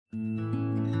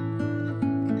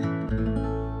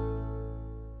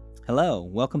Hello,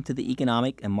 welcome to the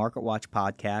Economic and Market Watch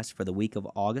podcast for the week of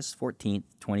August 14th,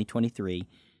 2023.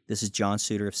 This is John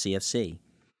Suter of CFC.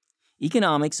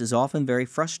 Economics is often very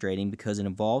frustrating because it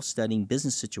involves studying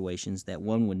business situations that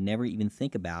one would never even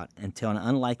think about until an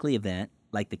unlikely event,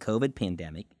 like the COVID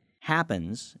pandemic,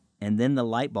 happens and then the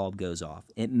light bulb goes off.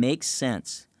 It makes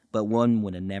sense, but one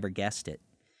would have never guessed it.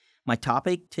 My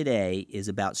topic today is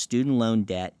about student loan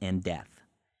debt and death.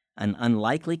 An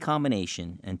unlikely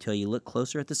combination until you look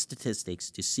closer at the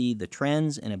statistics to see the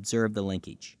trends and observe the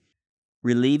linkage.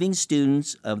 Relieving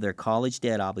students of their college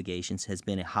debt obligations has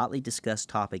been a hotly discussed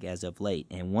topic as of late,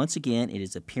 and once again it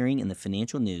is appearing in the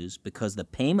financial news because the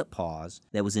payment pause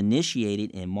that was initiated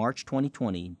in March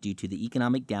 2020 due to the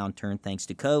economic downturn thanks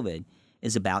to COVID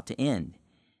is about to end,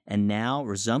 and now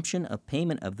resumption of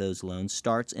payment of those loans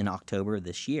starts in October of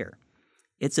this year.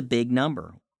 It's a big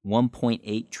number,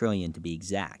 $1.8 trillion to be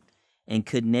exact, and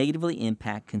could negatively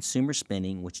impact consumer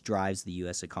spending, which drives the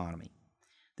U.S. economy.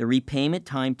 The repayment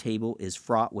timetable is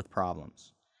fraught with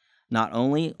problems. Not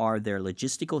only are there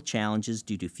logistical challenges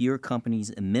due to fewer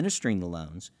companies administering the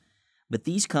loans, but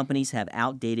these companies have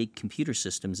outdated computer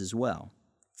systems as well.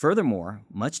 Furthermore,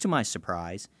 much to my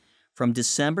surprise, from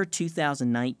December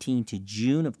 2019 to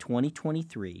June of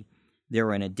 2023, there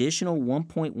were an additional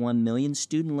 1.1 million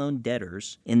student loan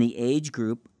debtors in the age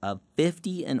group of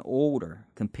 50 and older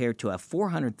compared to a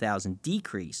 400,000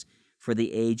 decrease for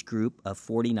the age group of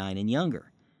 49 and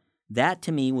younger. That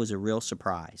to me was a real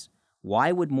surprise.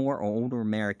 Why would more older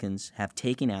Americans have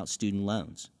taken out student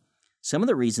loans? Some of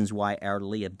the reasons why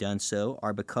elderly have done so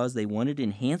are because they wanted to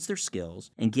enhance their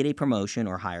skills and get a promotion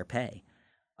or higher pay.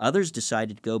 Others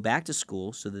decided to go back to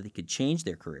school so that they could change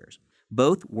their careers.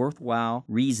 Both worthwhile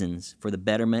reasons for the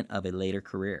betterment of a later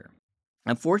career.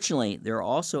 Unfortunately, there are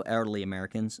also elderly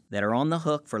Americans that are on the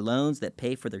hook for loans that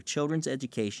pay for their children's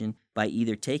education by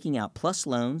either taking out PLUS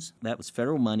loans, that was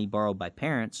federal money borrowed by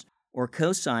parents, or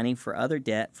co-signing for other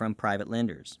debt from private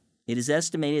lenders. It is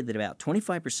estimated that about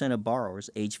 25% of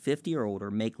borrowers age 50 or older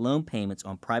make loan payments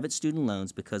on private student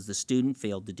loans because the student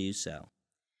failed to do so.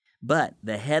 But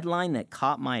the headline that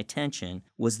caught my attention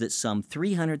was that some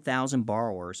 300,000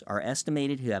 borrowers are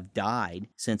estimated to have died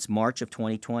since March of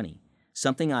 2020,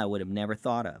 something I would have never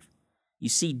thought of. You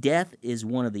see, death is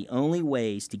one of the only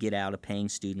ways to get out of paying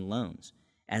student loans,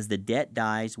 as the debt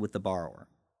dies with the borrower.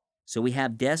 So we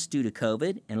have deaths due to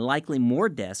COVID and likely more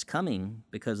deaths coming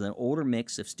because of an older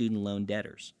mix of student loan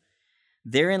debtors.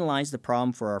 Therein lies the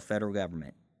problem for our federal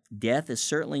government. Death is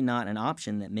certainly not an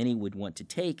option that many would want to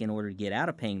take in order to get out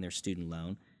of paying their student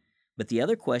loan, but the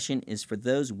other question is for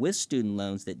those with student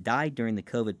loans that died during the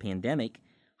COVID pandemic,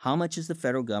 how much is the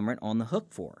federal government on the hook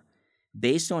for?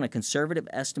 Based on a conservative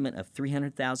estimate of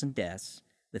 300,000 deaths,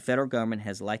 the federal government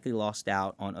has likely lost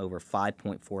out on over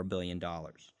 $5.4 billion.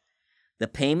 The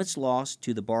payments lost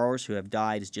to the borrowers who have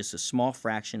died is just a small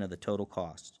fraction of the total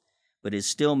cost, but is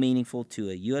still meaningful to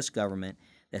a U.S. government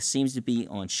that seems to be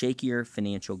on shakier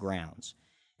financial grounds.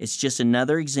 It's just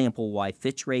another example why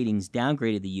Fitch Ratings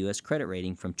downgraded the U.S. credit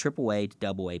rating from AAA to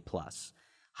AA+,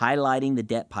 highlighting the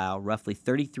debt pile, roughly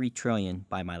 $33 trillion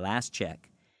by my last check,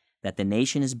 that the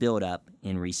nation has built up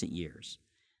in recent years.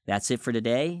 That's it for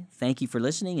today. Thank you for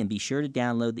listening, and be sure to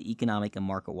download the Economic and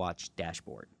Market Watch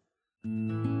dashboard.